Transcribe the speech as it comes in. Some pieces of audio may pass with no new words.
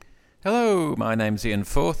Hello, my name's Ian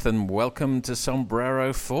Forth and welcome to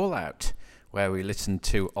Sombrero Fallout, where we listen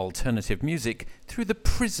to alternative music through the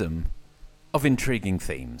prism of intriguing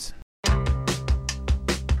themes.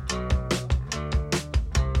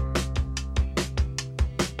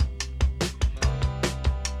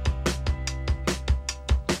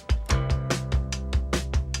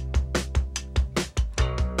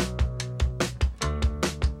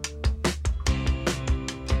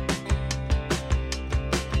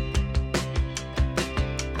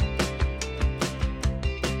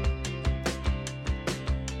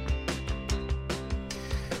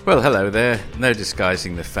 Well, hello there. No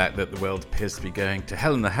disguising the fact that the world appears to be going to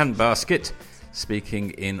hell in a handbasket, speaking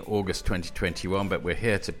in August 2021, but we're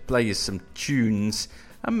here to play you some tunes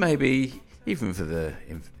and maybe even for the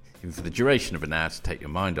duration of an hour to take your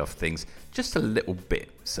mind off things just a little bit.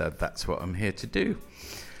 So that's what I'm here to do.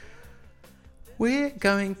 We're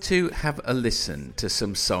going to have a listen to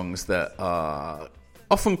some songs that are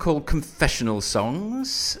often called confessional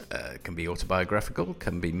songs, can be autobiographical,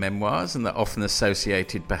 can be memoirs, and they're often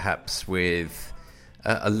associated perhaps with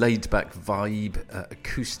a laid-back vibe,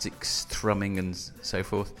 acoustics, thrumming and so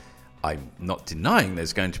forth. I'm not denying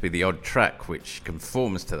there's going to be the odd track which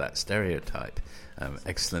conforms to that stereotype.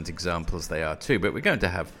 Excellent examples they are too, but we're going to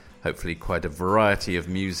have hopefully quite a variety of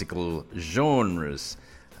musical genres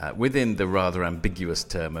within the rather ambiguous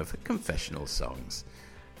term of confessional songs.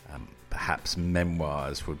 Perhaps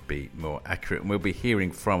memoirs would be more accurate, and we'll be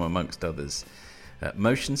hearing from, amongst others,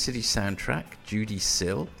 Motion City Soundtrack, Judy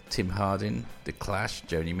Sill, Tim Hardin, The Clash,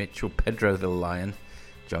 Joni Mitchell, Pedro the Lion,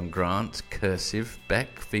 John Grant, Cursive,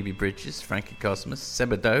 Beck, Phoebe Bridgers, Frankie Cosmos,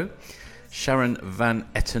 Sebado, Sharon Van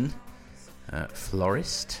Etten,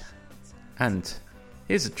 Florist, and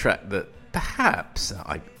here's a track that perhaps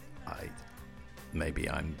maybe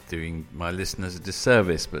I'm doing my listeners a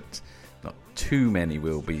disservice, but not too many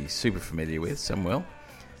will be super familiar with, some will.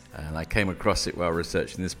 And I came across it while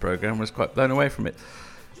researching this program, was quite blown away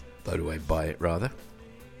by it rather.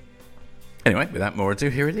 Anyway, without more ado,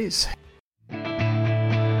 here it is.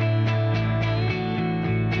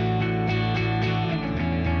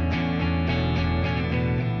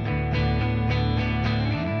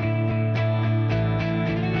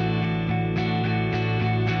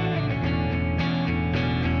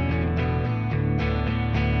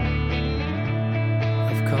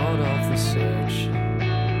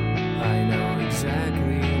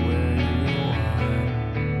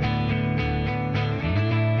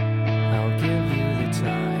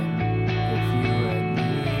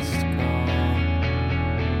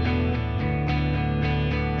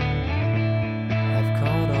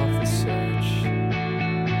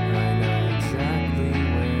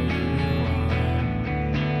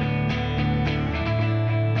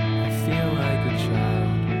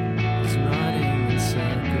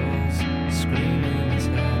 Screaming his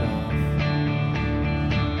head off.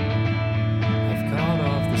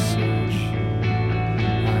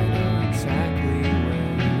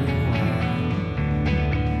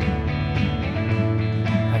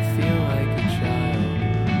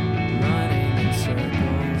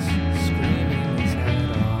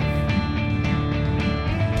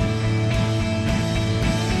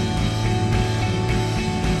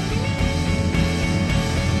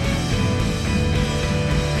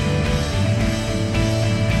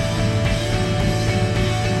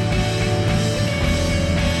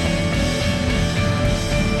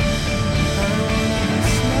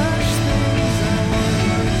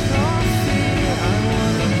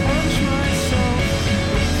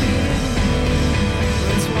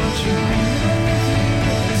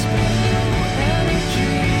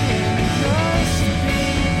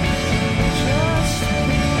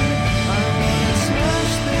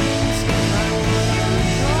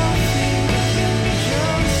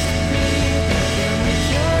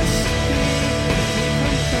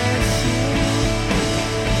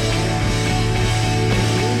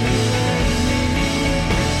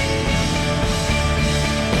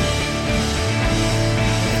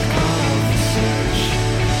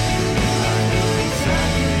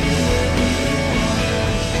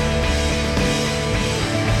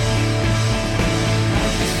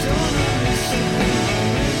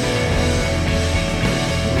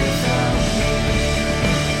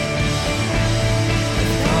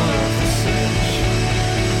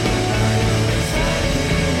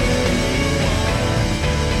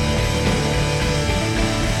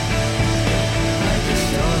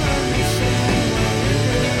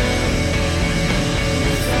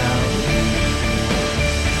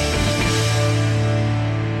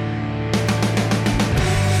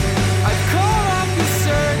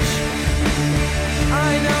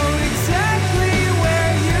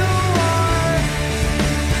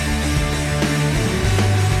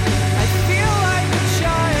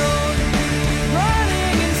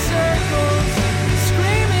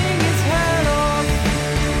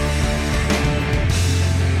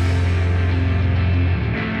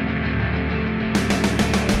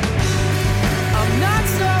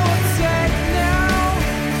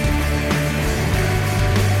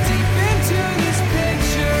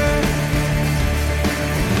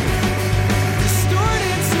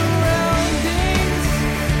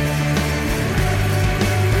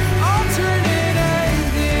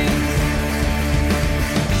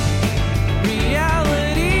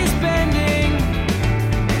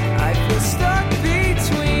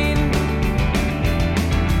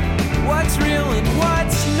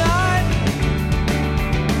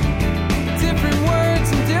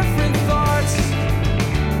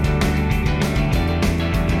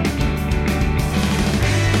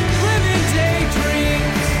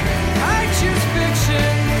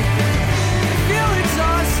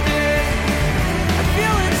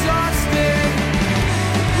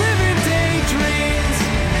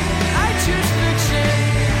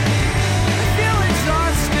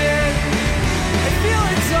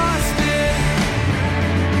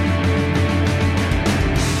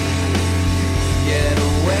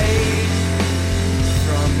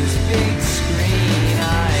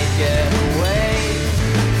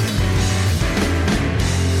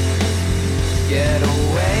 get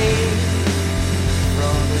away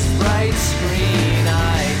from this bright screen.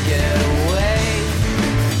 I get away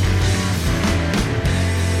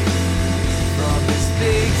from this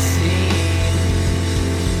big scene,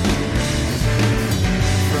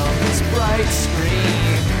 from this bright screen.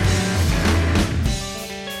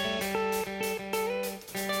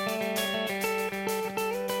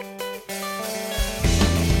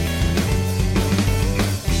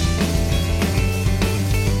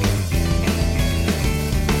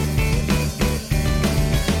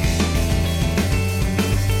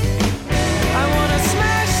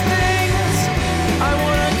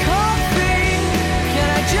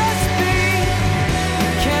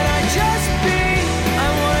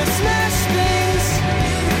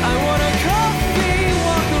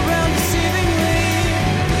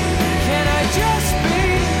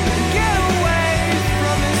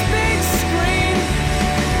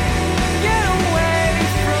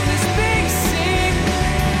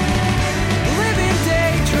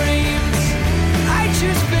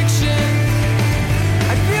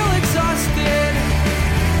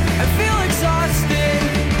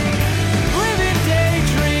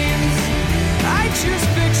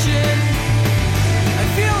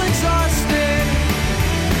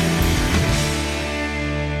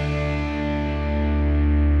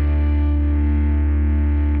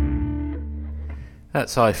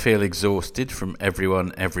 That's I Feel Exhausted from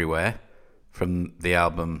Everyone Everywhere, from the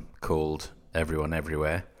album called Everyone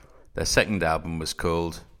Everywhere. Their second album was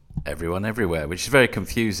called Everyone Everywhere, which is very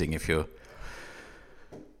confusing if you're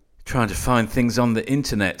trying to find things on the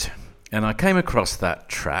internet. And I came across that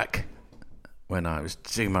track when I was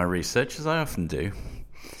doing my research, as I often do,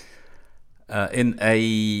 in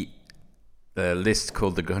a list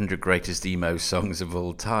called the 100 Greatest Emo Songs of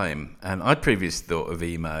All Time. And I'd previously thought of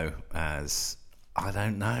emo as, I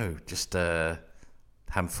don't know, just a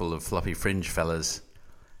handful of floppy fringe fellas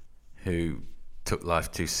who took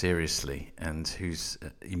life too seriously and whose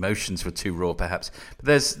emotions were too raw, perhaps. But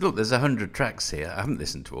there's 100 tracks here. I haven't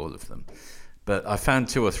listened to all of them, but I found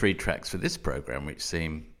 2 or 3 tracks for this program which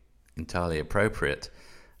seem entirely appropriate.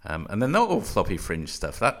 And they're not all floppy fringe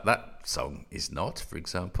stuff. That song is not, for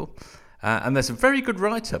example. And there's a very good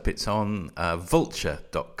write-up. It's on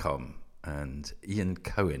vulture.com, and Ian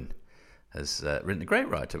Cohen has written a great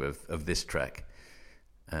write-up of this track.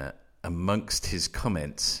 Amongst his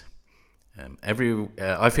comments, I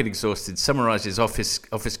Feel Exhausted summarises office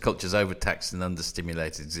culture's overtaxed and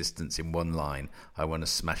understimulated existence in one line: I want to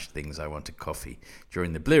smash things, I want a coffee.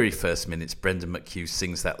 During the bleary first minutes, Brendan McHugh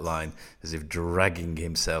sings that line as if dragging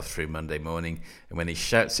himself through Monday morning, and when he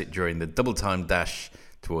shouts it during the double-time dash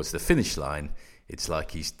towards the finish line, it's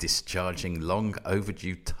like he's discharging long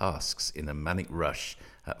overdue tasks in a manic rush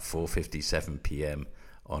at 4:57 p.m.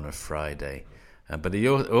 on a Friday. But he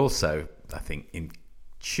also, I think, in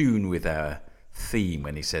tune with our theme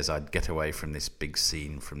when he says, I'd get away from this big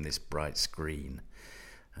scene, from this bright screen.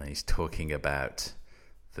 And he's talking about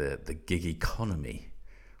the gig economy,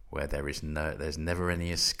 where there's never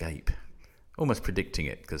any escape. Almost predicting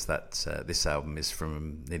it, because this album is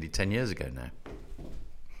from nearly 10 years ago now.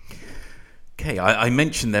 Okay, I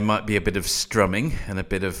mentioned there might be a bit of strumming and a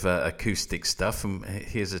bit of acoustic stuff, and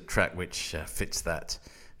here's a track which fits that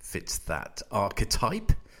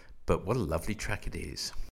archetype. But what a lovely track it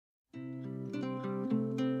is.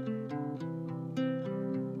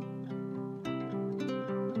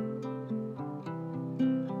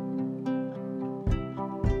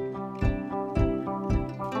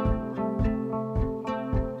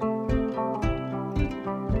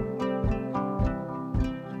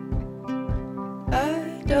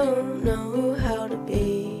 Don't know how to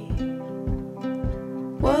be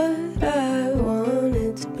what I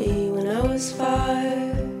wanted to be when I was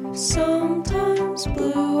 5. Sometimes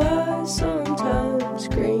blue eyes, sometimes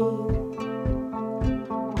green.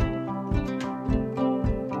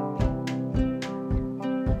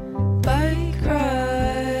 Bike rides,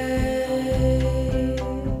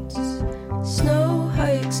 snow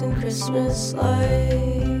hikes and Christmas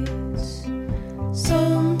lights.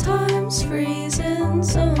 Sometimes freezing,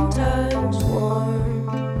 sometimes warm.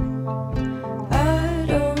 I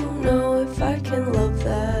don't know if I can love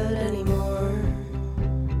that anymore.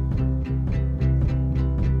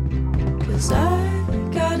 'Cause I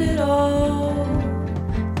got it all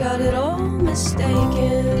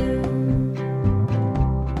mistaken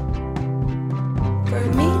for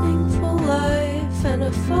a meaningful life and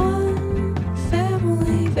a fun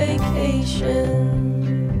family vacation.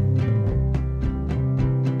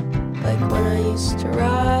 Like when I used to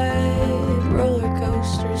ride roller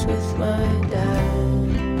coasters with my dad.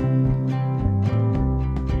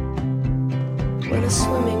 When a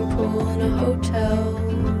swimming pool in a hotel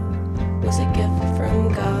was a gift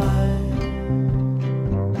from God.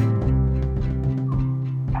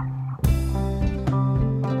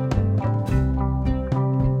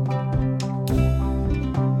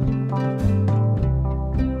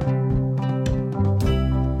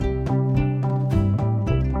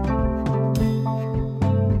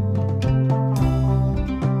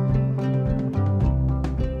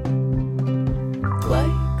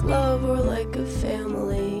 Like love or like a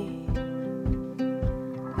family,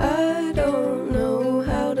 I don't know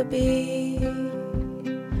how to be.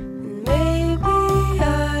 And maybe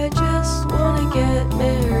I just wanna get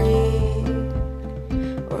married,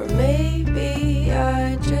 or maybe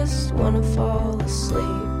I just wanna fall asleep.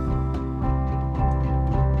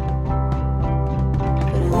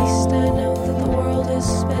 But at least I know that the world is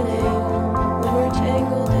spinning when we're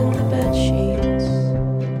tangled in the bed sheets.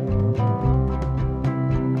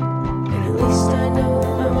 At least I know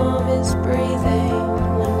that my mom is breathing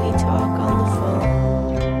when we talk on the phone.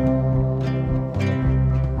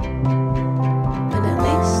 And at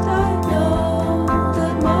least I know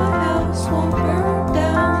that my house won't burn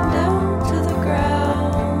down to the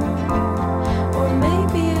ground. Or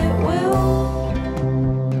maybe it will.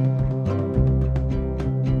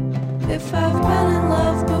 If I've been in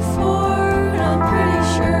love before, and I'm pretty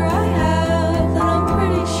sure I have, then I'm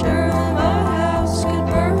pretty sure that my house could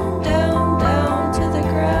burn down to the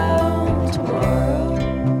ground tomorrow.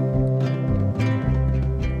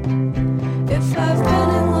 If I've been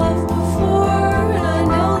in love before, and I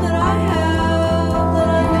know that I have, then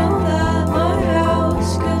I know that my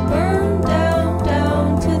house could burn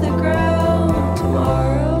down to the ground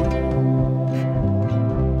tomorrow.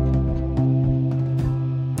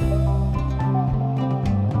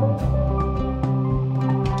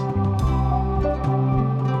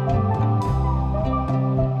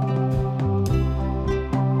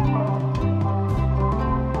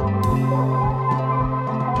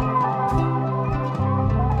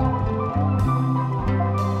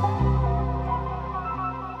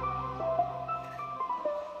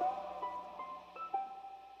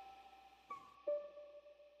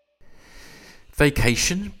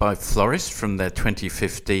 Vacation by Florist from their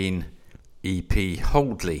 2015 EP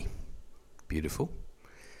Holdley. Beautiful.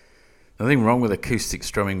 Nothing wrong with acoustic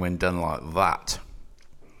strumming when done like that.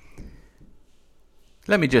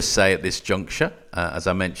 Let me just say at this juncture, as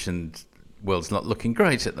I mentioned, the world's not looking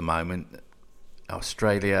great at the moment.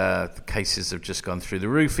 Australia, the cases have just gone through the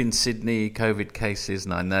roof in Sydney, COVID cases,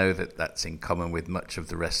 and I know that that's in common with much of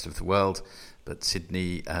the rest of the world, but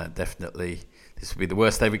Sydney definitely, this will be the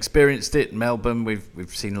worst they've experienced it. Melbourne,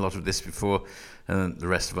 we've seen a lot of this before, and the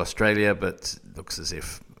rest of Australia, but it looks as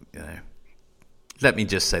if, let me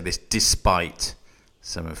just say this, despite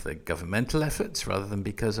some of the governmental efforts rather than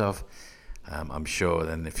because of, I'm sure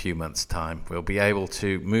in a few months' time we'll be able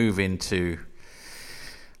to move into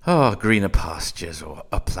greener pastures or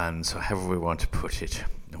uplands, or however we want to put it,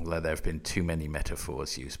 although there have been too many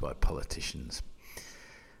metaphors used by politicians.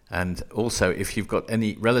 And also, if you've got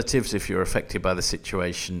any relatives, if you're affected by the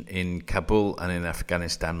situation in Kabul and in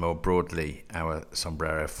Afghanistan more broadly, our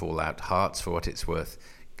Sombrero Fallout Hearts, for what it's worth,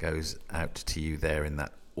 goes out to you there in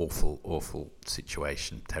that awful, awful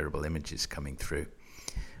situation. Terrible images coming through.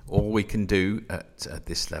 All we can do at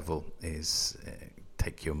this level is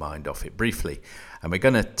take your mind off it briefly. And we're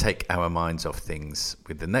going to take our minds off things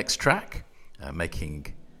with the next track,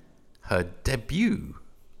 making her debut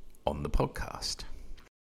on the podcast.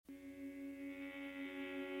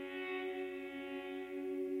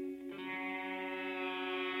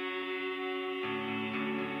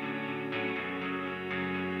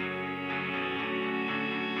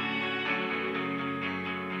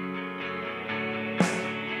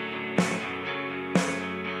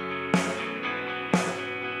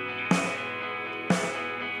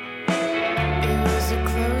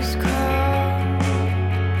 Close call,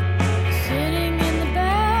 sitting in the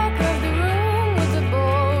back of the room with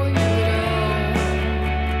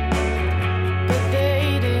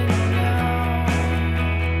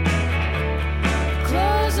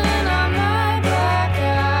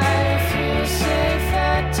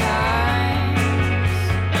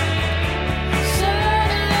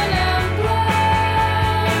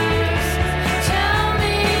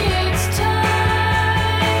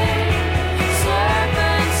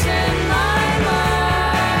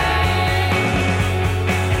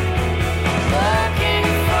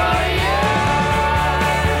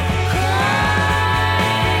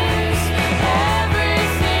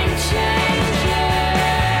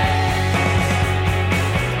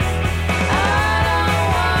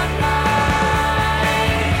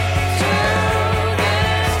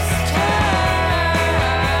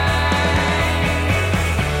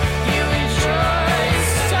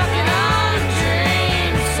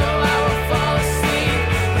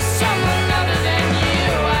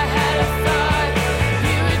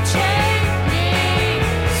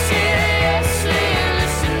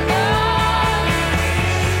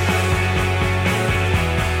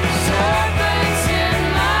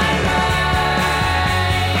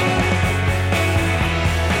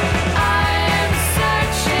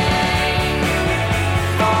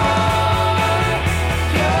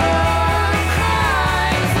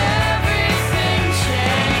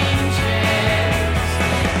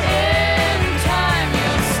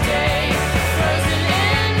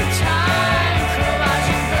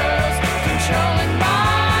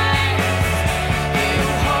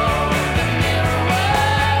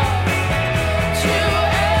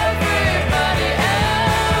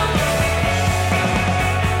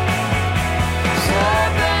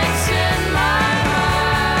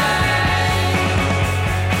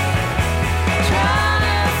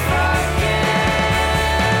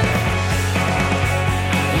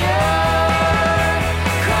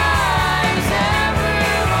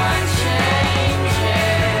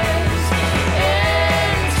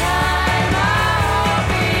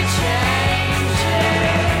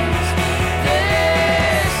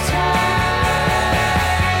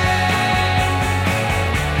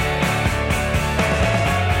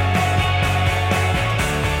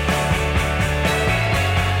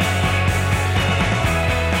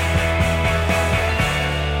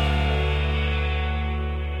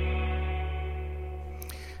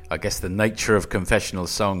I guess the nature of confessional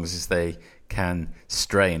songs is they can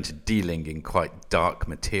stray into dealing in quite dark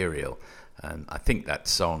material. And I think that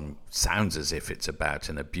song sounds as if it's about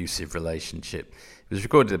an abusive relationship. It was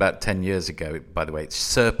recorded about 10 years ago. By the way, it's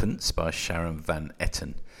Serpents by Sharon Van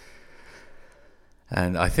Etten.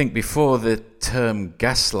 And I think before the term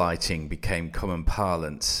gaslighting became common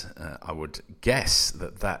parlance, I would guess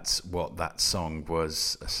that that's what that song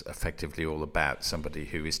was effectively all about. Somebody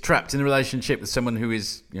who is trapped in a relationship with someone who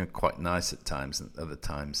is, quite nice at times and other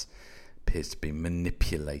times appears to be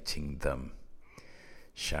manipulating them.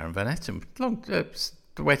 Sharon Van Etten,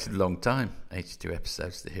 waited a long time, 82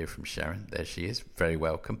 episodes to hear from Sharon. There she is, very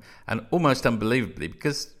welcome. And almost unbelievably,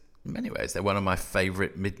 because in many ways they're one of my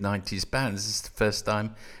favourite mid-90s bands, this is the first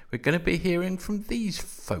time we're going to be hearing from these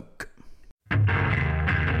folk. I've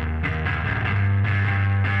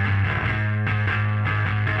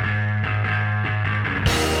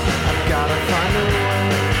gotta find a way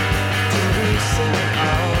to reset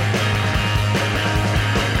out.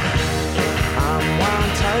 I'm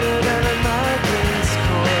wound tighter than a migrant's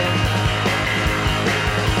cord.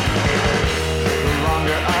 The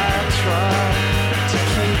longer I try to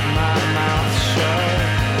keep my mouth shut,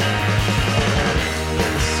 the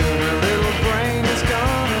sooner little brain is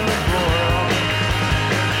gonna boil.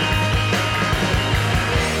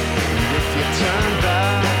 And if you turn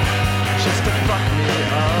back just to fuck me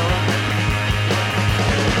up,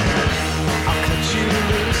 I'll cut you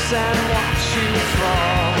loose and watch you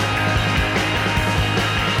fall.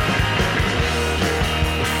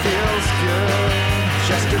 It feels good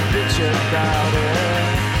just to bitch about it.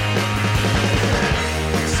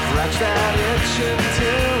 Scratch that itch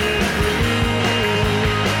until it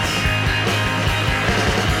bleeds.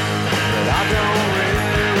 But I don't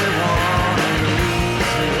really wanna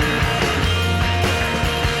lose it.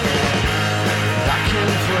 I can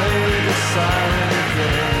play the silent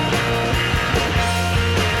game.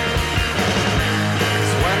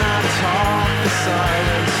 'Cause when I talk, the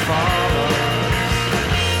silence follows.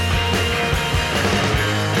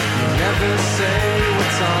 You never say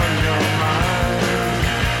what's on your mind.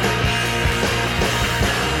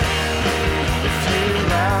 If you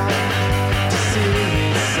like to see me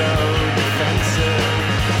so defensive,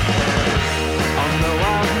 I'll know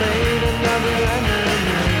I've made another enemy.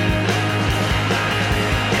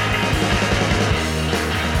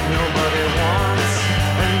 Nobody wants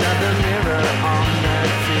another mirror on their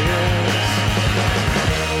fears.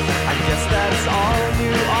 I guess that's all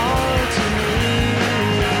you are to me.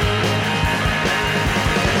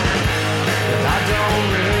 But I don't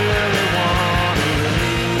really want to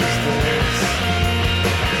lose this.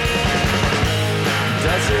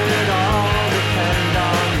 Does it all depend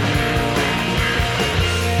on you?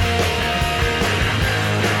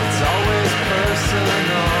 It's always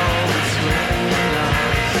personal between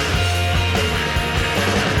us.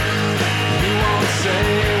 You won't say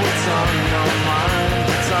what's on your mind.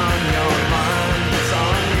 What's on your mind? What's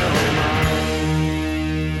on your mind?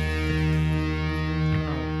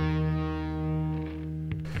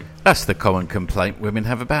 That's the common complaint women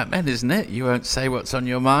have about men, isn't it? You won't say what's on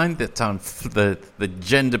your mind. The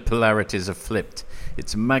gender polarities are flipped.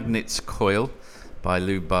 It's Magnet's Coil by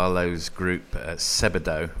Lou Barlow's group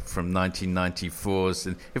Sebadoh from 1994's.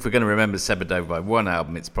 And if we're going to remember Sebadoh by one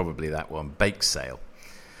album, it's probably that one, Bake Sale.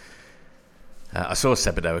 I saw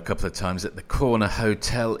Sebadoh a couple of times at the Corner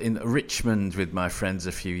Hotel in Richmond with my friends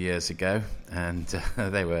a few years ago, and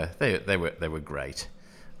they were great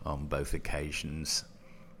on both occasions.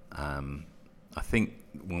 I think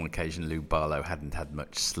one occasion Lou Barlow hadn't had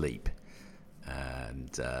much sleep,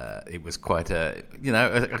 and it was quite a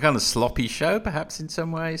kind of sloppy show, perhaps in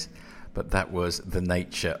some ways, but that was the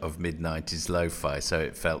nature of mid-90s lo-fi, so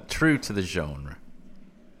it felt true to the genre.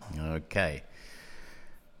 Okay.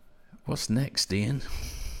 What's next, Ian?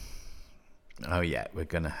 Oh yeah, we're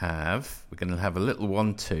gonna have a little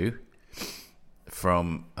 1-2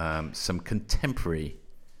 from some contemporary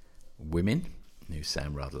women who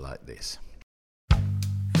sound rather like this.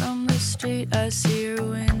 From the street I see your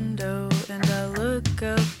window and I look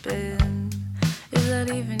up in. Is that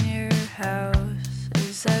even your house?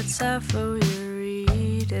 Is that Sappho you're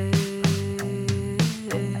reading?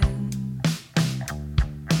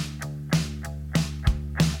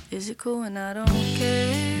 Is it cool when I don't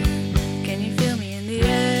care? Can you feel me in the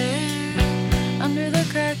air? Under the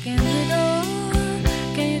crack in the door,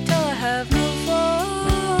 can you tell I have no floor?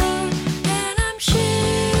 And I'm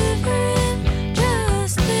shivering,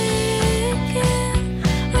 just thinking,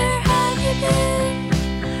 where have you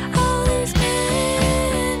been all these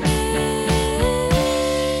minutes?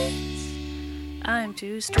 I'm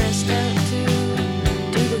too stressed out to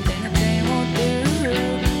do the thing a train won't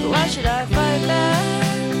do.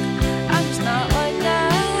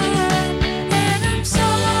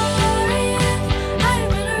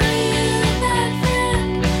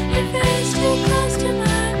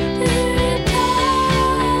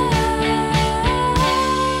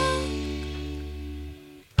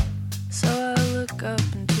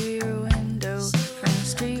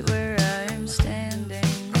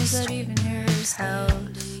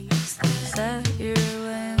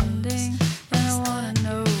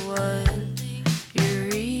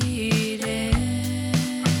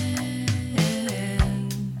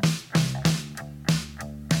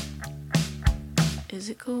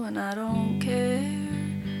 physical and I don't care.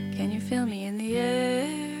 Can you feel me in the air?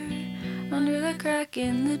 Under the crack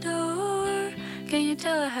in the door, can you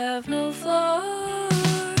tell I have no floor?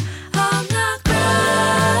 I'm not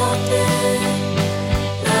grounded.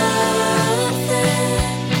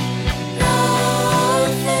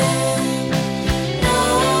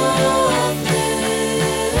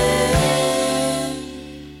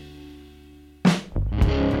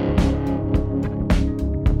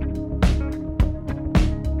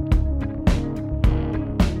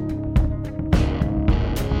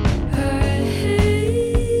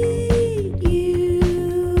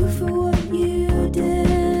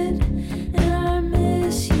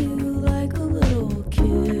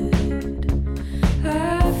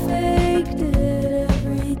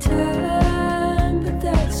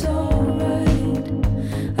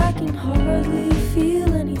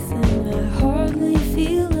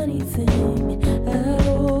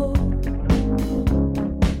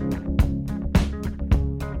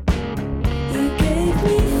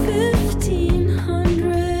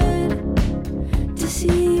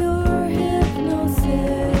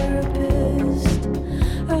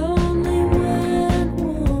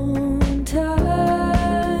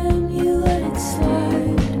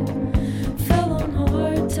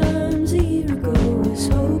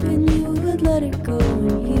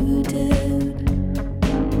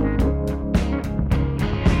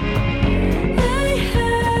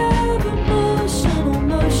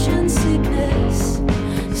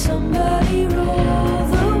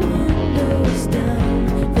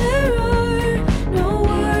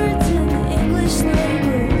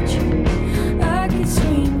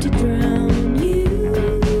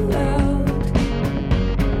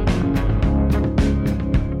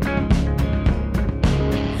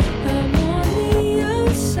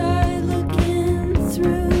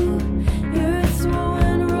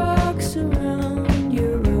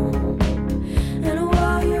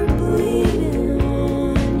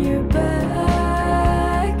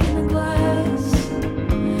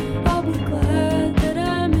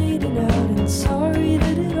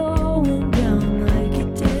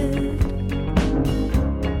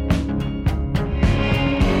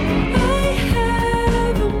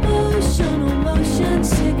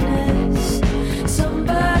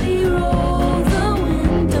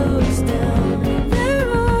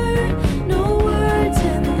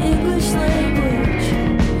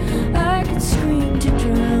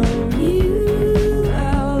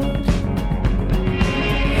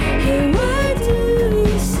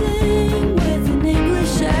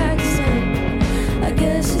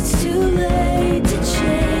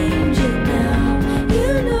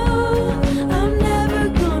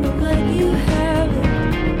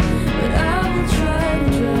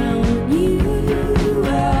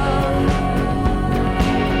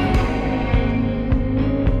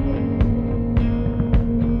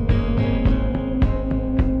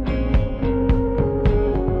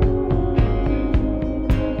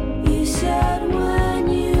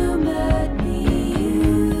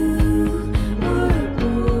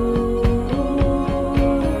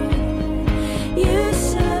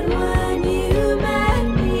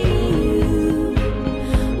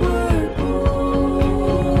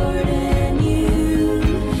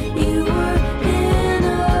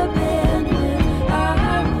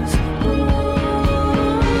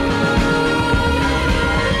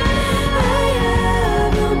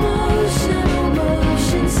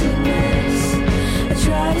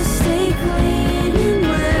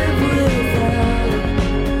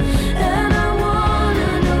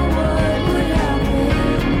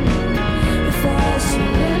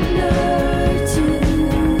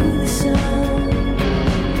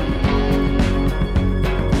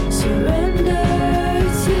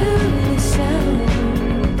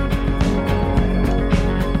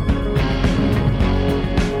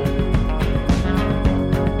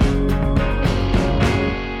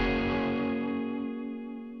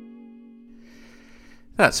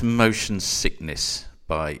 That's Motion Sickness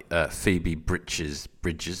by Phoebe Bridgers,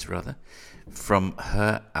 from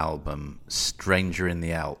her album Stranger in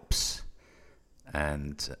the Alps.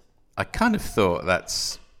 And I kind of thought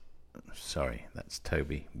that's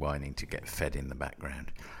Toby whining to get fed in the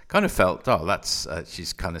background. Kind of felt, that's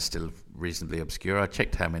she's kind of still reasonably obscure. I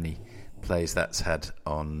checked how many plays that's had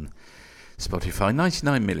on Spotify,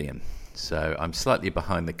 99 million. So I'm slightly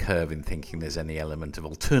behind the curve in thinking there's any element of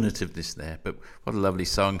alternativeness there. But what a lovely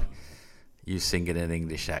song. You sing in an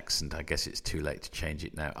English accent. I guess it's too late to change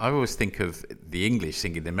it now. I always think of the English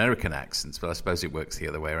singing American accents, but I suppose it works the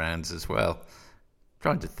other way around as well.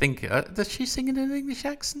 Trying to think, does she sing in an English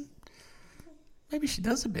accent? Maybe she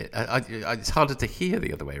does a bit. It's harder to hear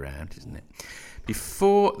the other way around, isn't it?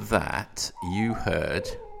 Before that, you heard...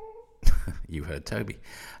 you heard Toby.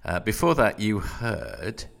 Before that, you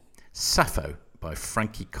heard Sappho by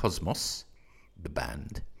Frankie Cosmos, the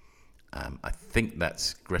band. I think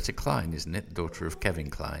that's Greta Klein, isn't it? Daughter of Kevin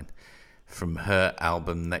Klein. From her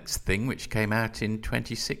album Next Thing, which came out in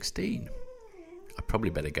 2016. I probably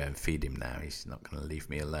better go and feed him now. He's not going to leave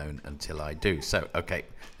me alone until I do. So, okay,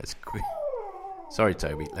 let's... Sorry,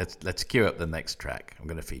 Toby. Let's cue up the next track. I'm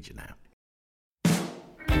going to feed you now.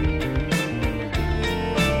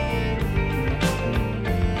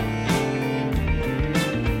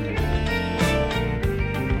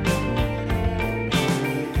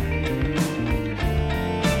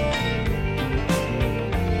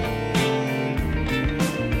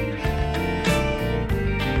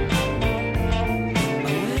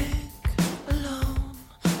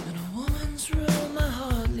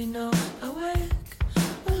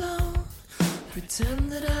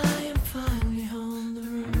 Pretend that I am finally home. The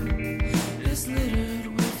room is littered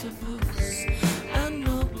with the books and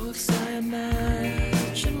notebooks. I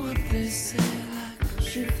imagine what they say, like,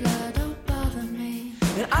 She fly, don't bother me.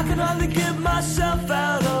 and I can hardly get myself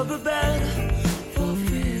out of the bed for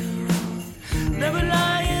fear of never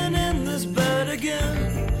lying in this bed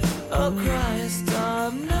again. Oh Christ,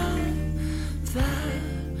 I'm not that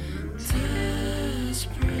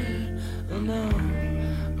desperate. Oh no,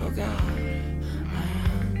 oh God.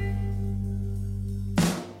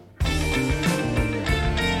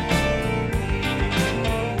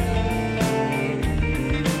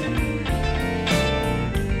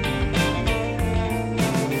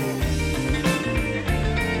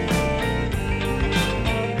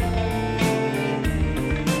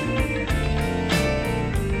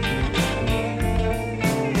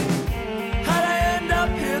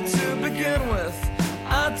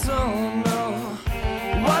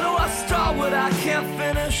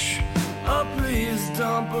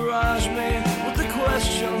 Don't barrage me with the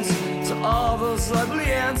questions to all those ugly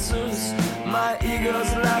answers. My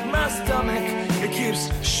ego's like my stomach, it keeps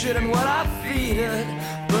shitting what I feed it.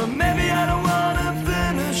 But maybe I don't wanna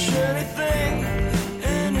finish anything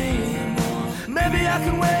anymore. Maybe I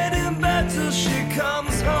can wait in bed till she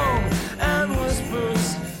comes home and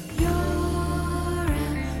whispers, You're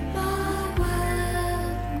in my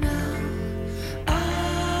web now.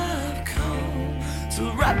 I've come to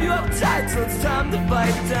wrap you up tight till it's time to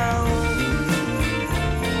bite down.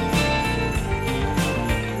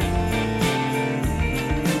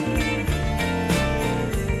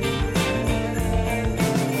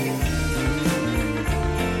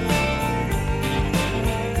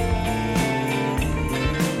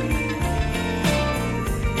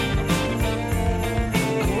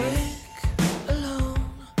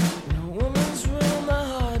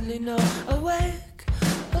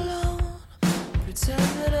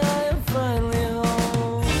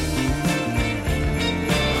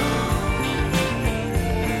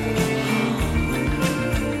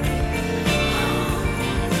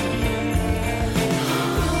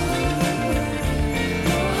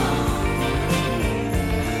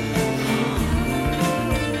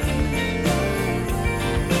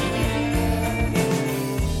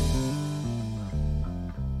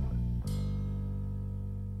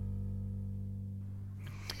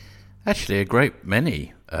 Actually, a great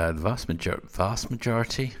many, vast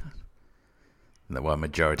majority. And why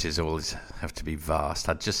majorities always have to be vast.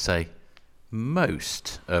 I'd just say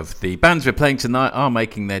most of the bands we're playing tonight are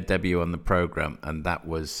making their debut on the programme, and that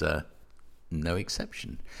was no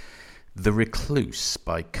exception. The Recluse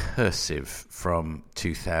by Cursive from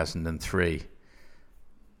 2003.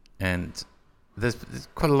 And there's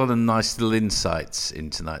quite a lot of nice little insights in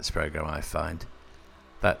tonight's programme, I find.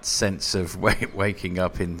 That sense of waking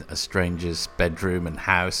up in a stranger's bedroom and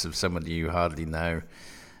house of somebody you hardly know.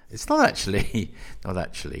 It's not actually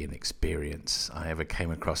an experience I ever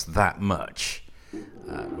came across that much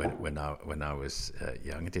when I was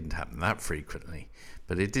young. It didn't happen that frequently,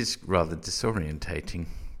 but it is rather disorientating.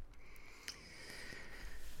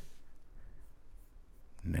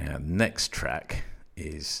 Now, next track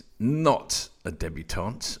is not a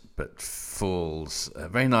debutante, but falls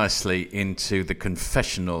very nicely into the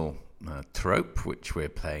confessional trope which we're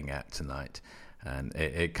playing at tonight. And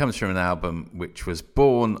it comes from an album which was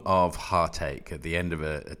born of heartache at the end of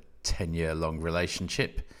a 10-year-long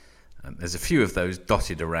relationship. There's a few of those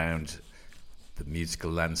dotted around the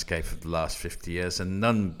musical landscape of the last 50 years, and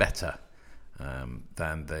none better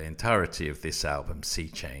than the entirety of this album, Sea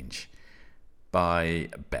Change, by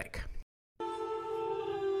Beck.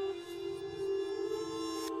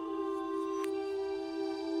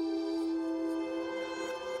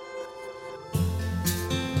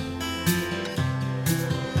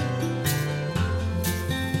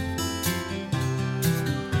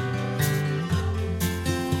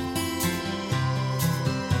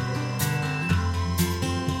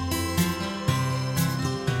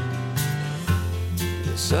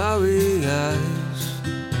 sorry eyes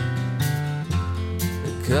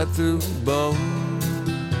that cut through bone,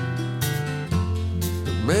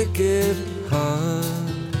 that make it hard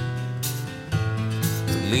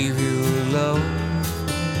to leave you alone,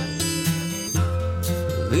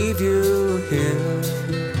 leave you here,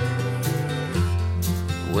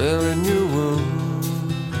 wearing your wounds,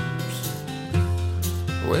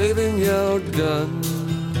 waving your gun.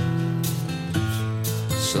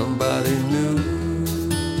 Somebody new,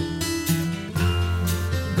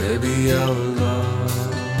 baby, you're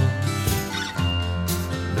lost,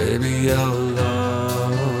 baby, you're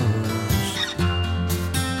lost,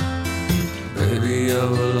 baby,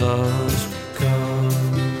 you're lost because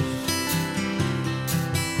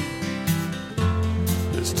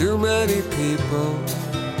there's too many people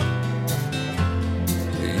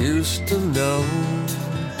you used to know.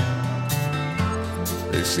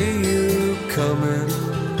 They see you coming,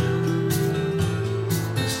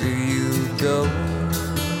 go.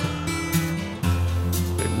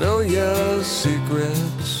 They know your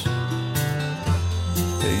secrets,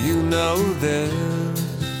 and you know theirs.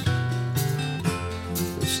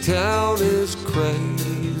 This town is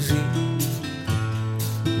crazy,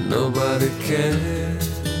 nobody cares.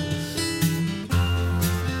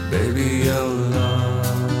 Baby, you're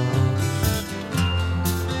lost,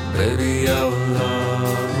 baby, you're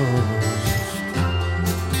lost,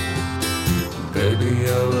 baby,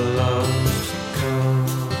 you're lost.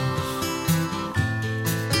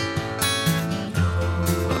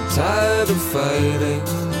 Tired of fighting,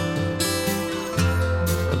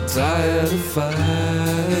 I'm tired of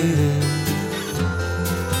fighting,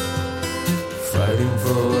 fighting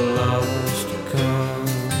for a lost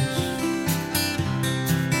cause.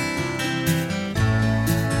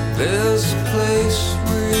 There's a place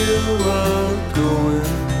where you are going,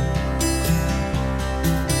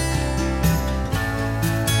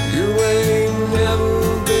 you ain't never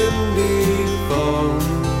been before.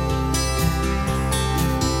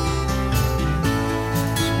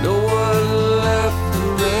 No one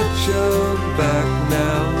laughing at your back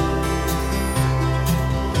now,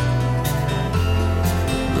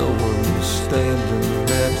 no one standing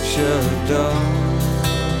at your door.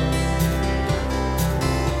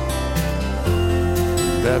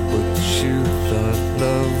 That what you thought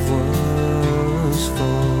love was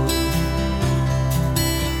for.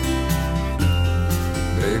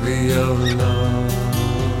 Baby, you're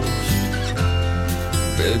lost,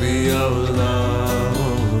 baby, you're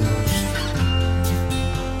lost,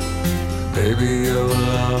 baby, you're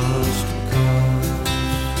lost cause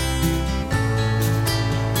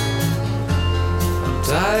I'm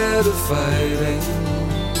tired of fighting,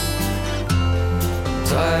 I'm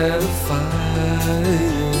tired of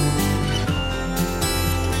fighting,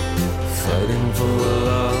 fighting for a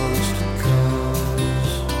lost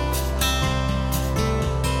cause.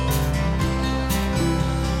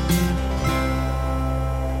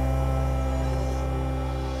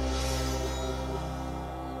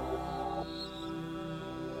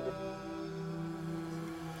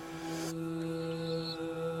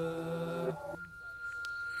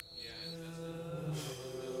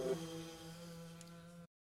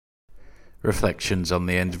 Reflections on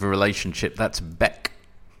the end of a relationship. That's Beck.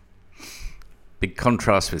 Big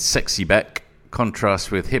contrast with sexy Beck,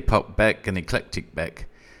 contrast with hip-hop Beck and eclectic Beck.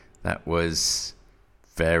 That was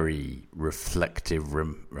very reflective,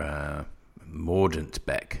 mordant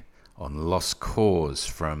Beck on Lost Cause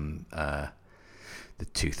from the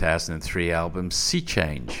 2003 album Sea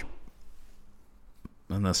Change.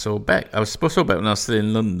 And I saw Beck. I saw Beck when I was still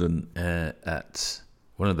in London at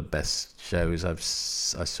one of the best shows I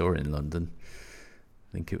saw in London.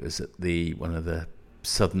 I think it was at one of the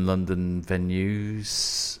Southern London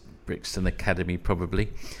venues, Brixton Academy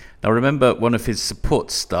probably. Now I remember one of his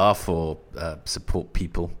support staff or support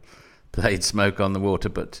people played Smoke on the Water,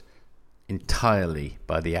 but entirely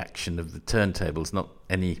by the action of the turntables, not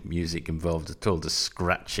any music involved at all, just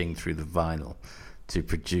scratching through the vinyl to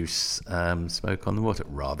produce Smoke on the Water.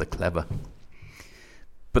 Rather clever.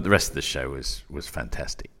 But the rest of the show was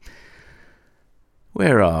fantastic.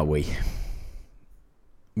 Where are we?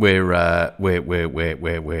 We're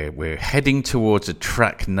heading towards a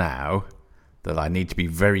track now that I need to be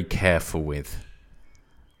very careful with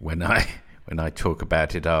when I talk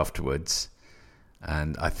about it afterwards.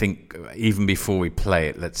 And I think even before we play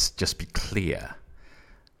it, let's just be clear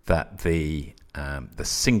that the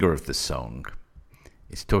singer of the song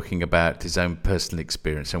is talking about his own personal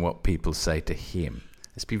experience and what people say to him.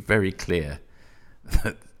 Let's be very clear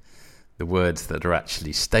that the words that are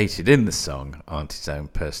actually stated in the song aren't his own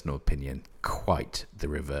personal opinion. Quite the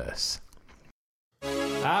reverse.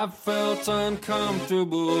 I've felt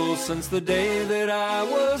uncomfortable since the day that I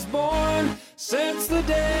was born, since the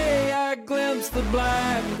day I glimpsed the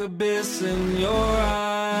black abyss in your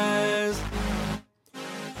eyes.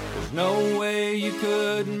 There's no way you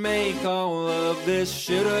could make all of this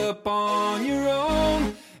shit up on your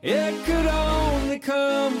own. It could only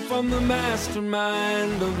come from the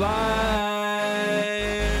mastermind of lies.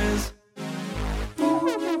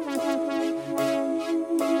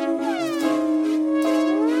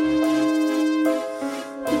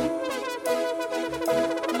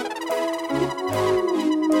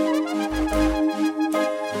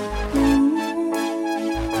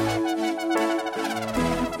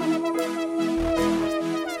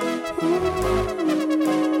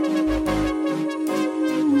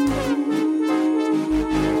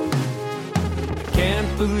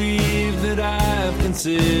 Believe that I've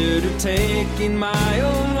considered taking my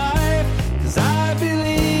own life, 'cause I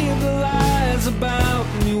believe the lies about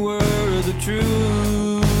me were the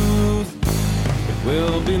truth. It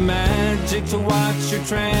will be magic to watch your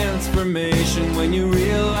transformation when you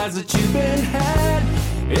realize that you've been had.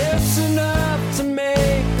 It's enough to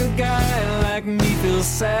make a guy like me feel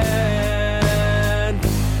sad,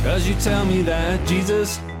 'cause you tell me that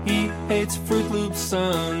Jesus, he hates Fruit Loops,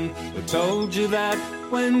 son. Who told you that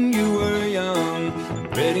when you were young?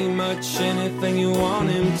 Pretty much anything you want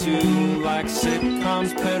him to, like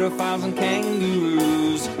sitcoms, pedophiles, and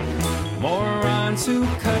kangaroos. Morons who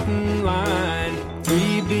cut in line,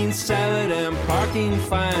 3-bean salad and parking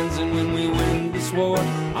fines. And when we win this war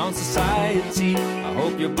on society, I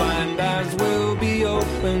hope your blind eyes will be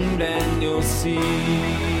opened and you'll see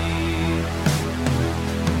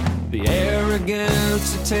the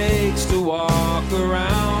arrogance it takes to walk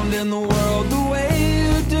around in the world the way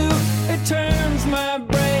you do. It turns my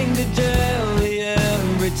brain to jelly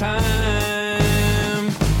every time.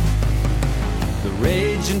 The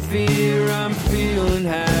rage and fear I'm feeling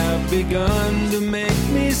have begun to make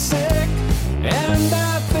me sick, and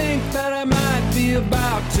I think that I might be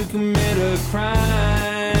about to commit a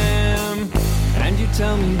crime. And you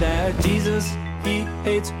tell me that Jesus, he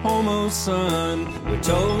hates homo, son. We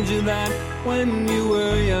told you that when you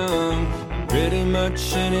were young. Pretty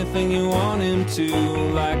much anything you want him to,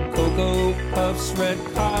 like Cocoa Puffs, red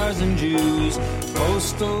cars, and Jews.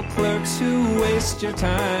 Postal clerks who waste your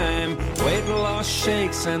time, weight loss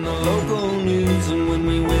shakes, and the local news. And when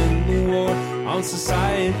we win the war on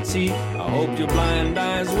society, I hope your blind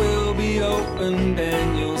eyes will be opened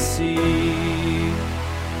and you'll see.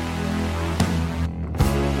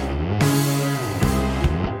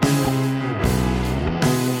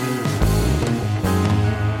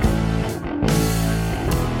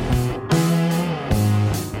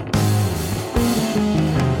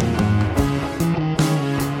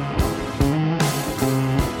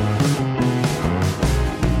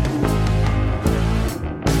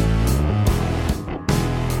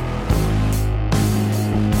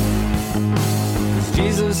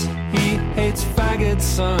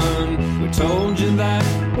 Son, we told you that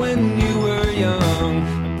when you were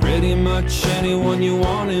young. Pretty much anyone you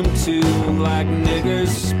want him to, like niggers,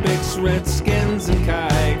 spics, redskins, and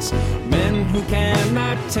kikes. Men who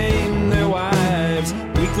cannot tame their wives,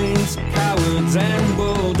 weaklings, cowards, and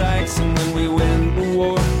bull dykes. And when we win the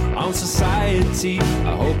war on society,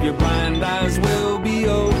 I hope your blind eyes will be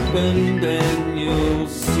opened and you'll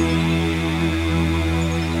see.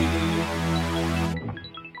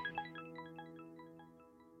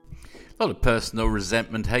 A lot of personal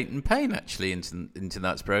resentment, hate and pain actually into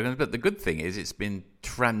tonight's program, but the good thing is it's been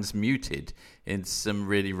transmuted into some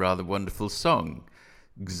really rather wonderful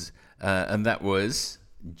songs, and that was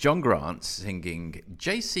John Grant singing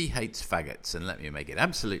JC Hates Faggots. And let me make it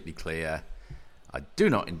absolutely clear, I do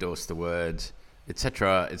not endorse the word,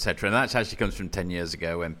 etc., etc. And that actually comes from 10 years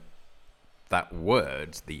ago when that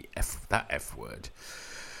word, that F word,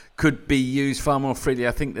 could be used far more freely,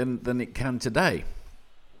 I think, than it can today.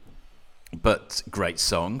 But great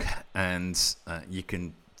song, and you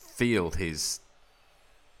can feel his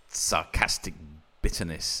sarcastic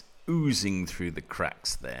bitterness oozing through the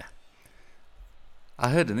cracks there.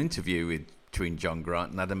 I heard an interview between John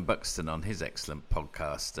Grant and Adam Buxton on his excellent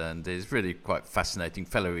podcast, and he's really quite fascinating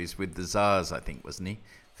fellow. He's with the Czars, I think, wasn't he,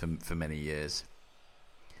 for many years.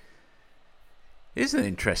 Here's an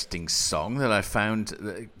interesting song that I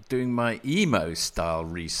found doing my emo-style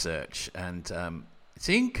research, and it's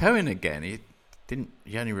Ian Cohen again.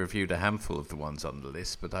 He only reviewed a handful of the ones on the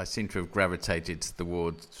list, but I seem to have gravitated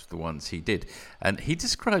towards the ones he did. And he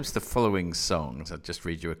describes the following songs. I'll just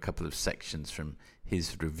read you a couple of sections from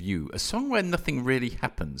his review. A song where nothing really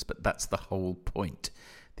happens, but that's the whole point.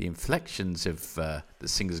 The inflections of the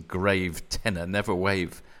singer's grave tenor never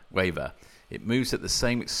waver. It moves at the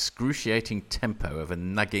same excruciating tempo of a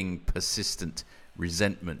nagging, persistent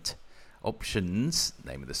resentment. Options,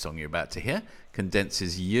 name of the song you're about to hear,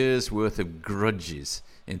 condenses years' worth of grudges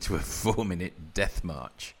into a 4-minute death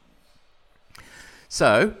march.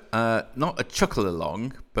 So, not a chuckle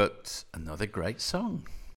along, but another great song.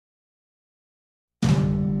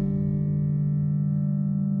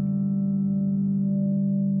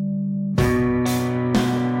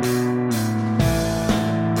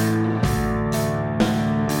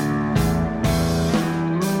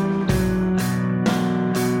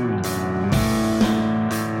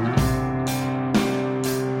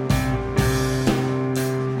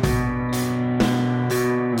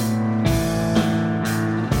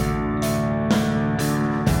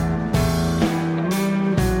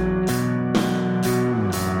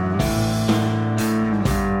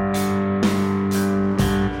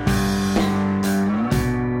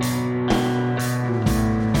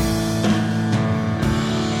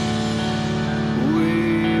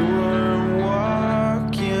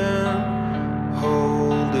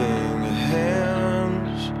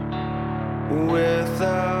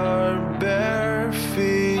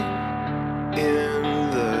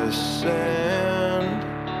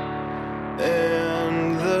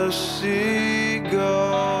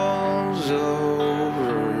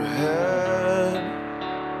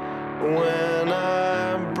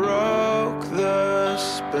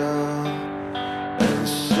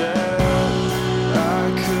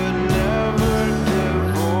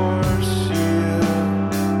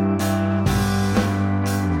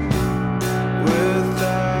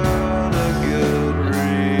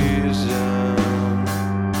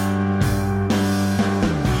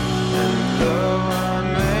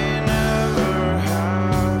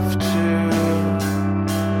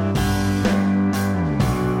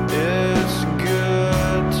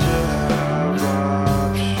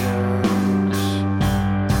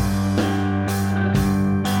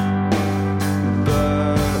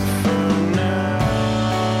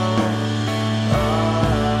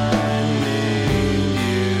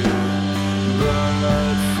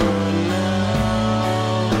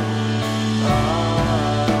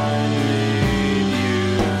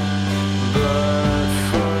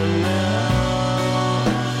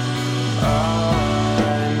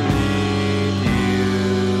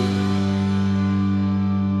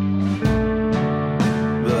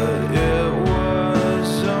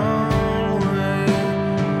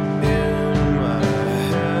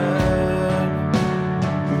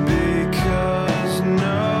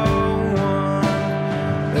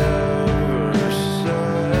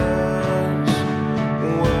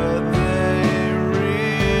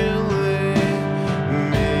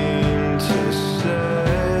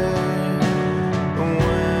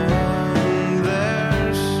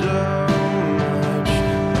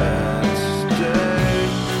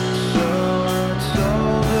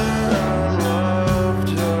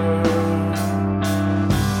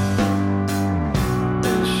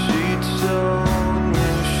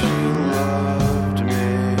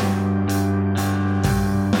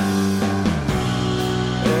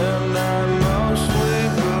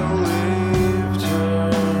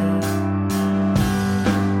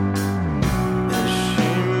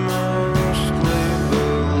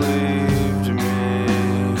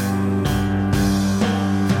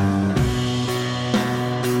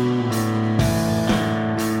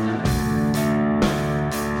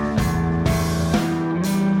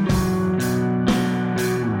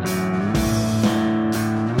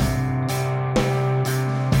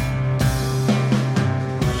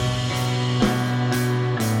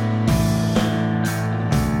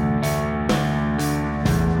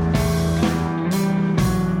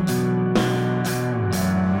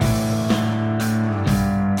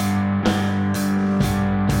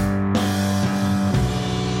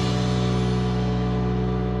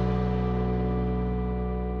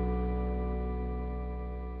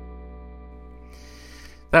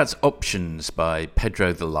 That's Options by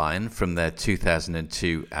Pedro the Lion from their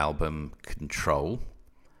 2002 album Control.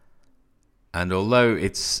 And although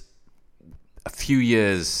it's a few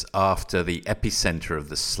years after the epicenter of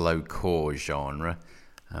the slowcore genre,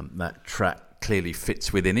 that track clearly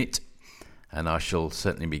fits within it, and I shall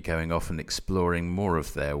certainly be going off and exploring more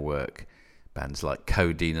of their work. Bands like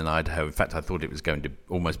Codeine and Idaho. In fact, I thought it was going to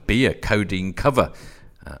almost be a Codeine cover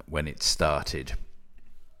when it started.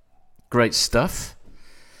 Great stuff.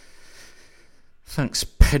 Thanks,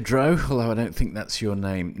 Pedro, although I don't think that's your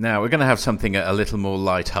name. Now, we're going to have something a little more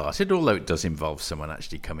light-hearted, although it does involve someone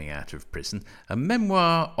actually coming out of prison. A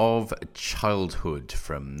memoir of childhood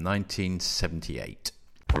from 1978.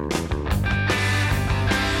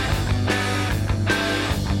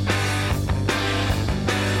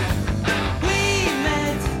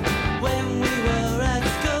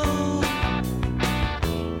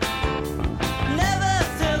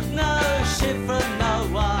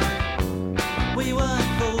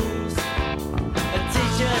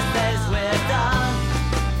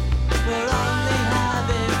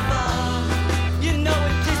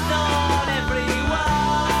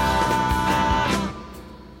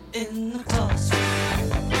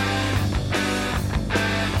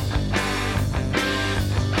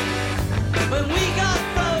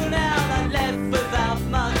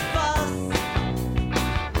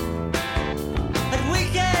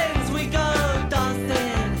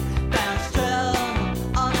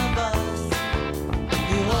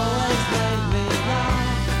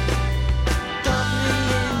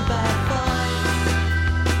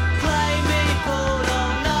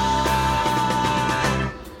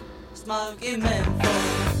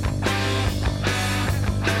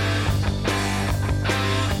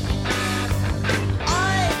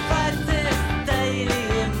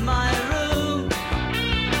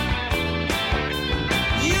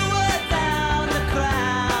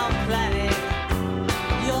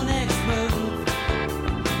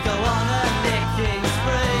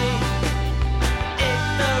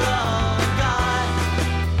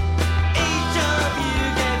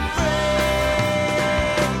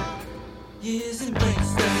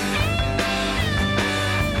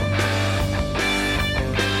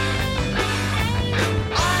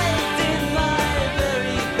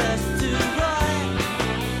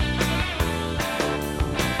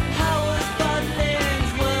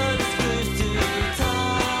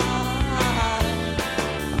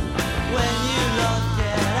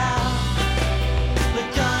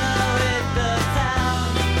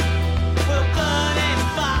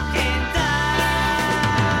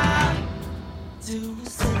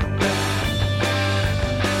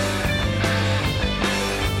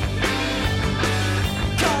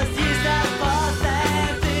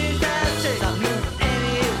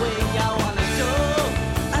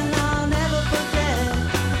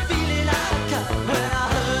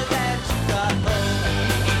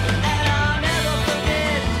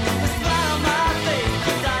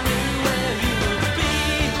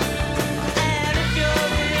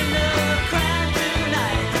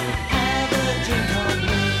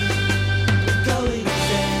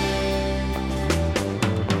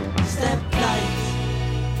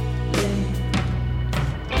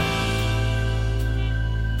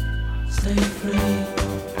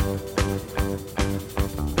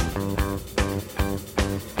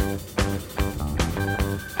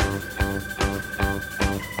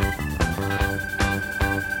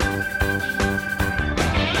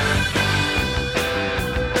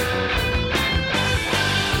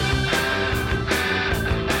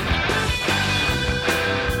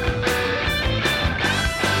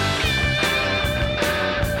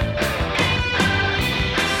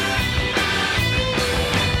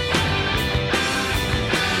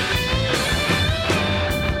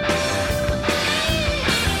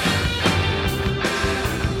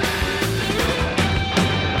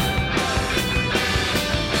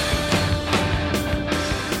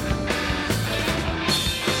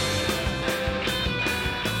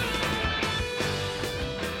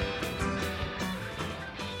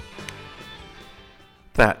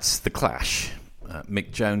 That's The Clash.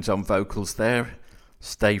 Mick Jones on vocals there.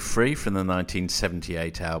 Stay Free from the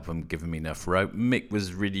 1978 album Given Me Enough Rope. Mick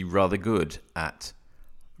was really rather good at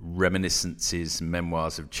reminiscences,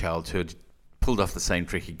 memoirs of childhood. Pulled off the same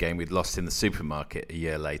trick again with Lost in the Supermarket a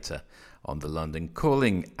year later on the London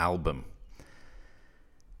Calling album.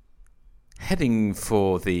 Heading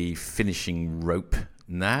for the finishing rope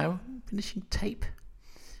now. Finishing tape?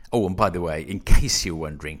 Oh, and by the way, in case you're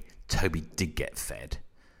wondering, Toby did get fed.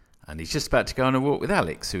 And he's just about to go on a walk with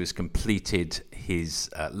Alex, who has completed his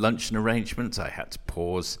luncheon arrangements. I had to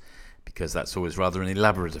pause because that's always rather an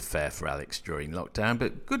elaborate affair for Alex during lockdown,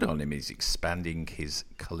 but good on him, he's expanding his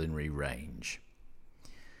culinary range.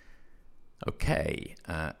 Okay,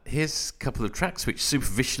 here's a couple of tracks which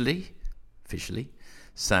superficially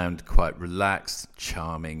sound quite relaxed,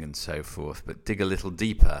 charming and so forth, but dig a little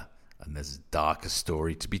deeper and there's a darker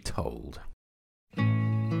story to be told.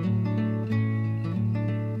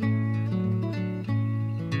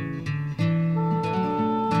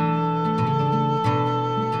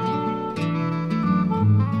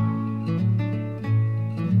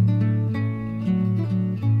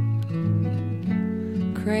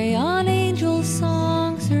 Crayon Angel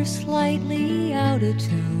songs are slightly out of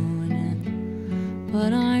tune,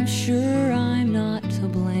 but I'm sure I'm not to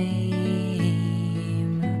blame.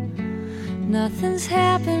 Nothing's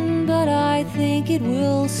happened, but I think it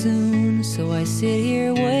will soon. So I sit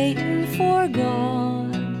here waiting for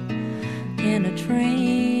God and a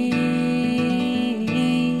train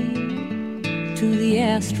to the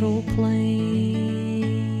astral plane.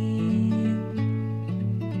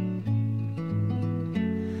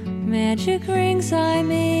 Magic rings I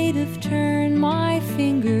made have turned my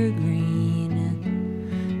finger green,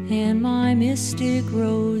 and my mystic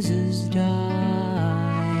roses died.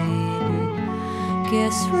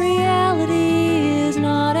 Guess reality is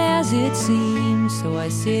not as it seems, so I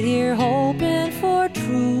sit here hoping for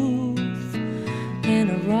truth and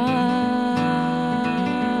a ride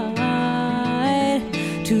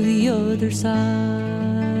to the other side.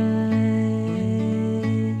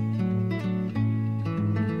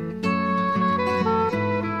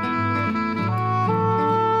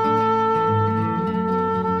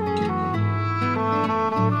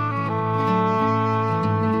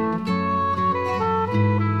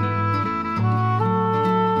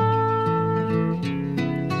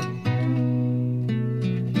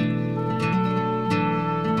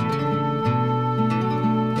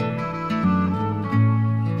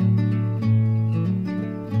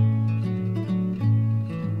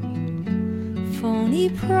 Phony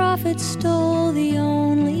prophets stole the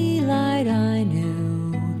only light I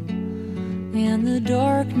knew, and the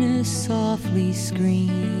darkness softly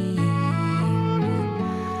screamed.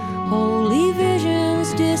 Holy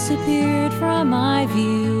visions disappeared from my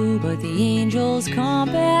view, but the angels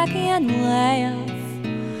come back and laugh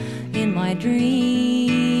in my dreams.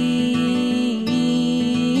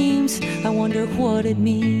 I wonder what it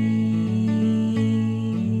means.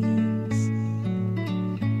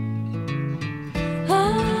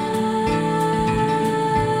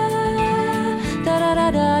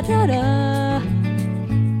 Da-da.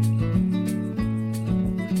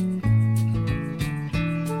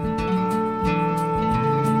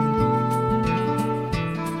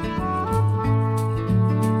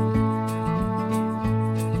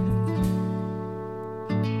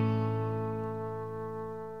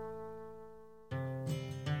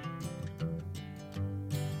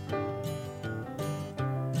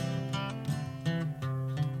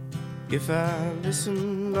 If I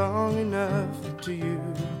listened long enough to you,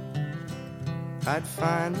 I'd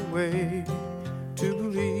find a way to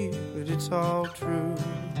believe that it's all true.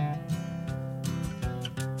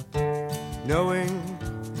 Knowing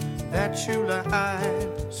that you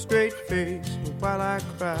lied straight-faced while I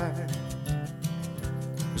cried,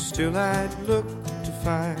 still I'd look to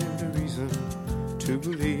find a reason to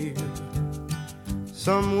believe.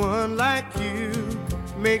 Someone like you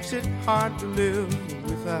makes it hard to live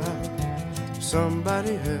without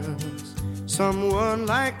somebody else. Someone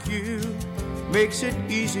like you makes it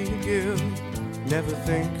easy to give. Never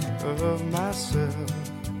think of myself.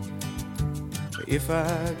 If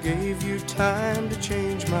I gave you time to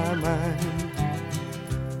change my mind,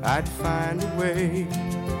 I'd find a way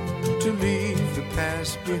to leave the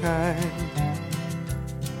past behind.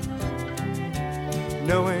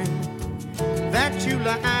 Knowing that you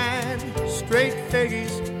lied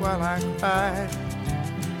straight-faced while I cried,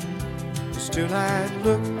 still I'd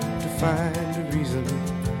look to find a reason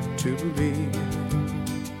to believe.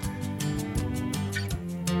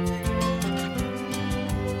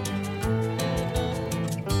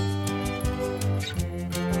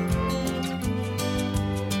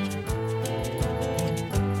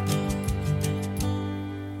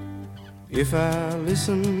 If I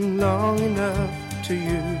listen long enough to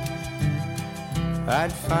you,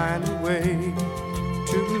 I'd find a way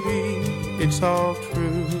to believe it's all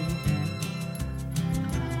true.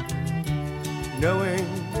 Knowing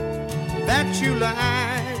that you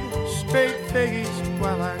lied straight-faced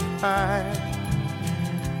while I cried,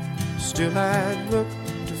 still I'd look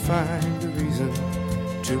to find a reason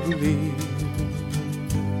to believe.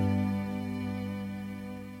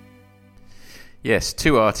 Yes,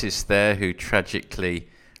 two artists there who tragically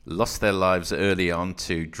lost their lives early on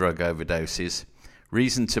to drug overdoses.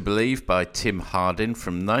 Reason to Believe by Tim Hardin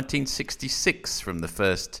from 1966, from the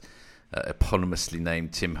first eponymously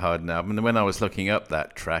named Tim Hardin album. And when I was looking up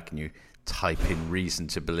that track, and you type in Reason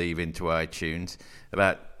to Believe into iTunes,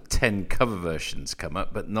 about 10 cover versions come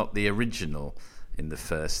up, but not the original in the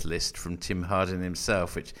first list from Tim Hardin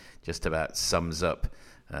himself, which just about sums up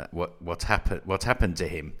what happened to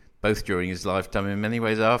him, both during his lifetime and in many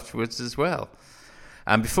ways afterwards as well.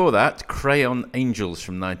 And before that, Crayon Angels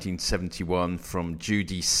from 1971 from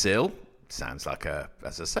Judy Sill. Sounds like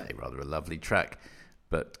as I say, rather a lovely track.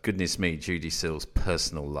 But goodness me, Judy Sill's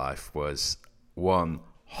personal life was one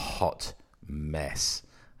hot mess.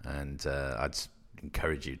 And I'd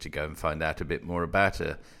encourage you to go and find out a bit more about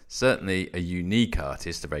her. Certainly a unique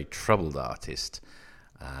artist, a very troubled artist,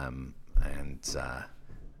 and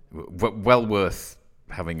well worth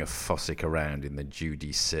having a fossick around in the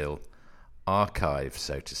Judy Sill archive,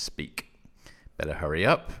 so to speak. Better hurry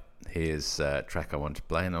up. Here's a track I want to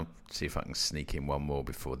play, and I'll see if I can sneak in one more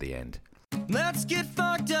before the end. Let's get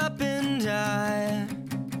fucked up and die.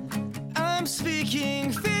 I'm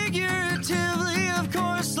speaking figuratively, of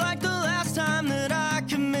course, like the last time that I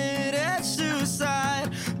committed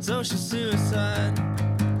suicide, social suicide.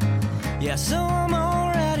 Yeah, so I'm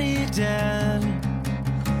already dead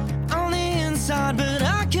on the inside, but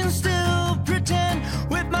I can still pretend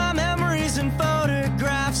with my memories and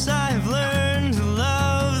photographs. I've learned to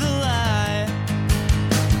love the lie.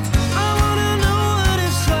 I wanna know what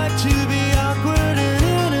it's like to be awkward and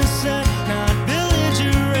innocent, not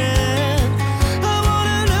belligerent. I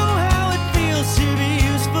wanna know how it feels to be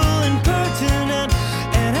useful and pertinent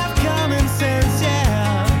and have common sense,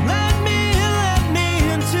 yeah. Let me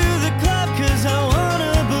into the club, 'cause I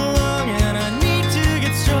wanna belong and I need to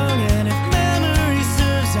get strong. And if memory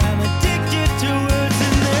serves, I'm addicted to words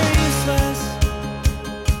and they're useless.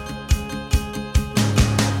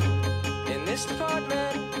 In this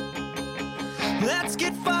department, let's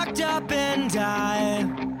get fucked up and die.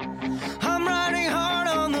 I'm riding hard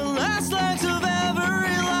on the last legs of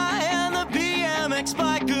every lie, and the BMX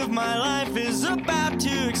bike of my life is about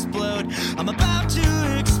to explode. I'm about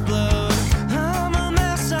to explode. I'm a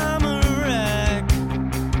mess, I'm a wreck.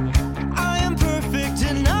 I am perfect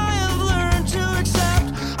and I have learned to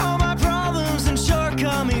accept all my problems and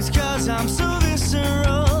shortcomings, 'cause I'm so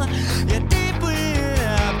visceral, yet deeply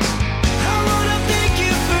inept. I wanna thank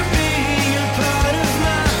you for being a part of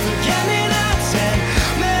my forget-me-nots and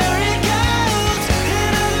marigolds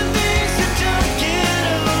and other things that don't get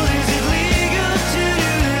old. Is it legal to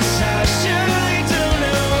do this? I surely don't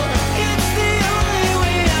know. It's the only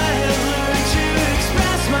way I have learned to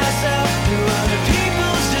express myself through other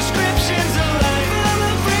people's descriptions of life. I'm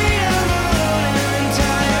afraid I'm alone and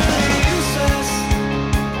entirely useless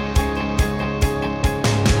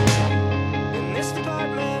in this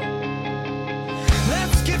department.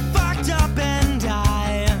 Let's get fucked up and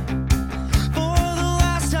die. For the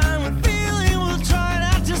last time, we're feeling we'll try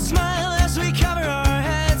not to smile as we cover our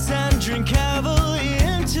heads and drink heavily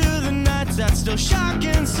into the nights that still shock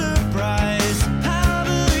and surprise. I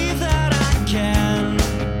believe that I can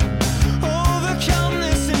overcome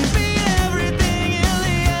this and beat everything in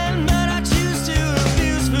the end, but I choose to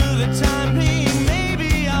abuse for the time being.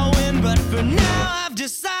 Maybe I'll win, but for now I've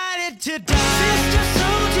decided to die. Sister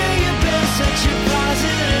soldier, you've been such a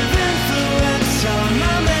positive influence on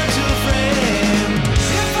my mental frame.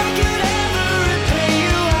 If I could ever repay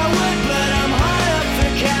you, I would, but I'm hard up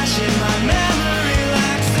for cash and my memory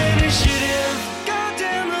lacks initiative.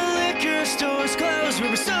 Goddamn, the liquor store's closed. We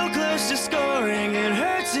were so close to scoring. It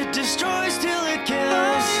hurts, it destroys till it kills.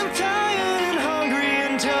 I am tired and hungry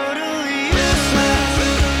and totally useless.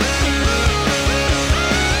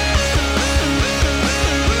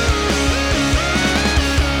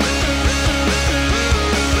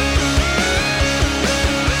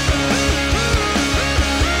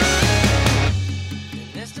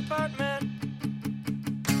 In this department,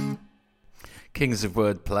 Kings of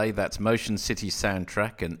Wordplay, that's Motion City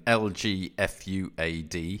Soundtrack and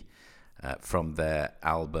LGFUAD from their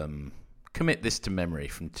album Commit This to Memory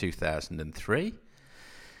from 2003.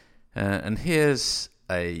 And here's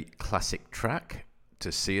a classic track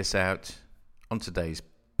to see us out on today's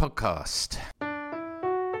podcast.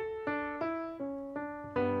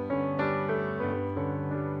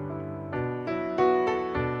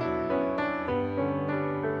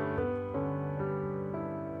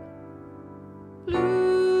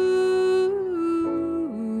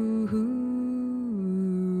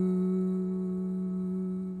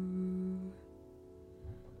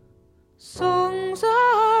 Songs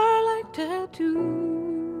are like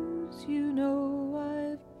tattoos, you know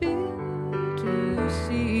I've been to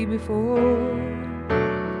sea before.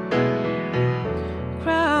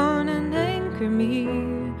 Crown and anchor me,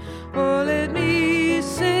 or let me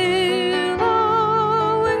sail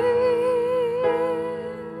away.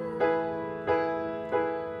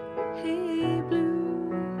 Hey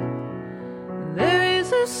blue, there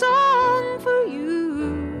is a song for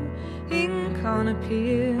you, ink on a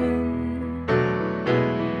pin.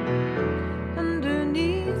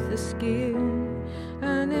 Underneath the skin,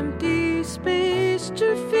 an empty space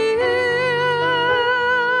to fill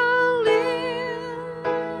in.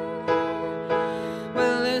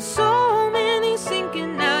 Well, there's so many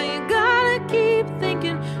sinking now, you gotta keep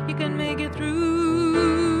thinking you can make it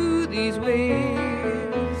through these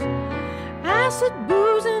waves. Acid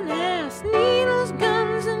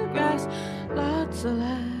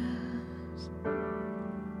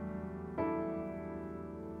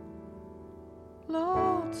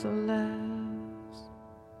lots of laughs.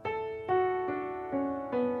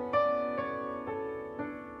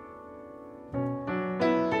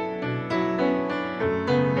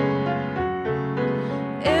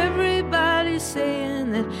 Everybody's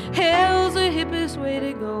saying that hell's the hippest way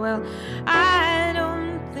to go. Well, I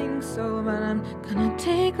don't think so, but I'm gonna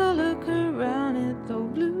take a look around at the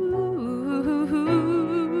blue.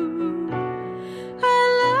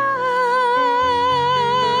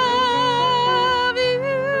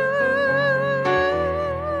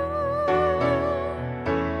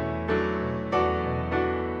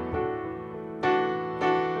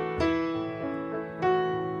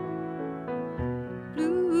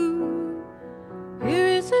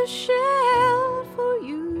 Shell for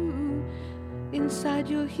you. Inside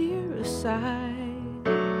you'll hear a sigh,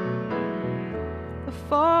 a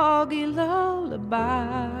foggy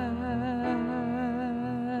lullaby.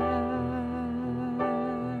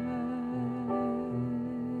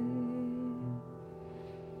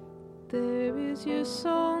 There is your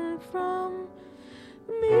song from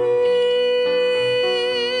me.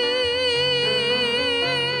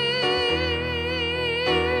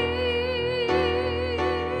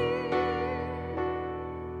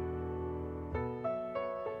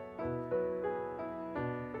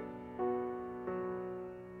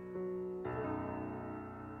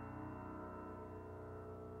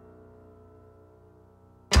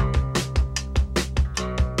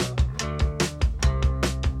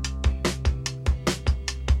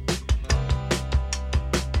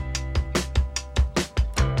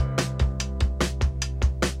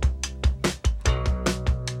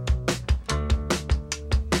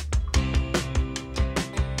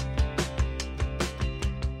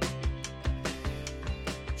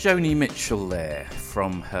 Joni Mitchell there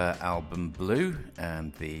from her album Blue,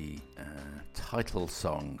 and the title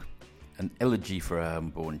song, an elegy for her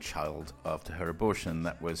unborn child after her abortion.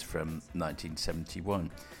 That was from 1971.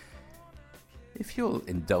 If you'll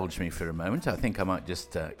indulge me for a moment, I think I might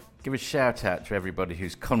just give a shout out to everybody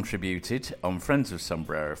who's contributed on Friends of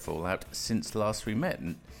Sombrero Fallout since last we met.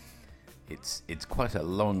 And it's quite a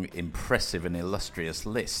long, impressive and illustrious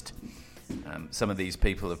list. Some of these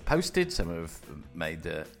people have posted, some have made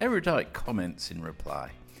erudite comments in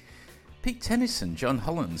reply. Pete Tennyson, John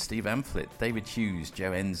Holland, Steve Amphlett, David Hughes,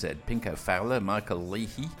 Joe NZ, Pinko Fowler, Michael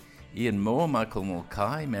Leahy, Ian Moore, Michael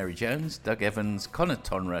Mulcahy, Mary Jones, Doug Evans, Connor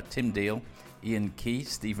Tonra, Tim Deal, Ian Key,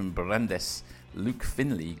 Stephen Brandes, Luke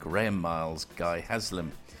Finley, Graham Miles, Guy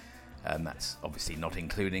Haslam. And that's obviously not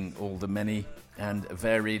including all the many and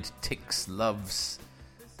varied ticks, loves.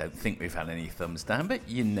 Don't think we've had any thumbs down, but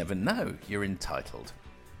you never know. You're entitled.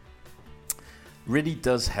 Really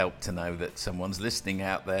does help to know that someone's listening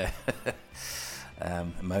out there. A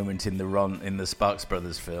moment in the Sparks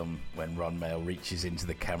Brothers film when Ron Mail reaches into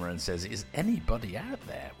the camera and says, "Is anybody out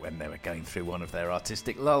there?" when they were going through one of their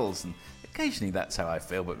artistic lulls. And occasionally that's how I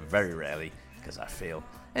feel, but very rarely, because I feel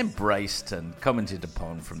embraced and commented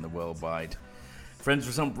upon from the worldwide Friends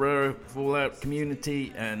of Sombrero Fallout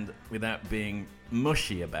community. And without being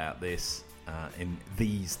mushy about this in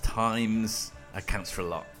these times, that counts for a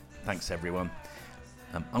lot. Thanks everyone.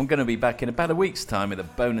 I'm going to be back in about a week's time with a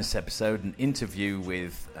bonus episode, an interview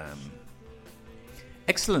with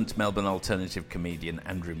excellent Melbourne alternative comedian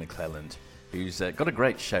Andrew McClelland, who's got a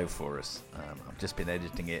great show for us. I've just been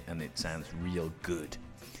editing it and it sounds real good.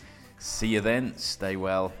 See you then, stay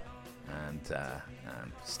well, and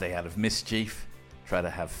stay out of mischief. Try to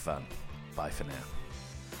have fun. Bye for now.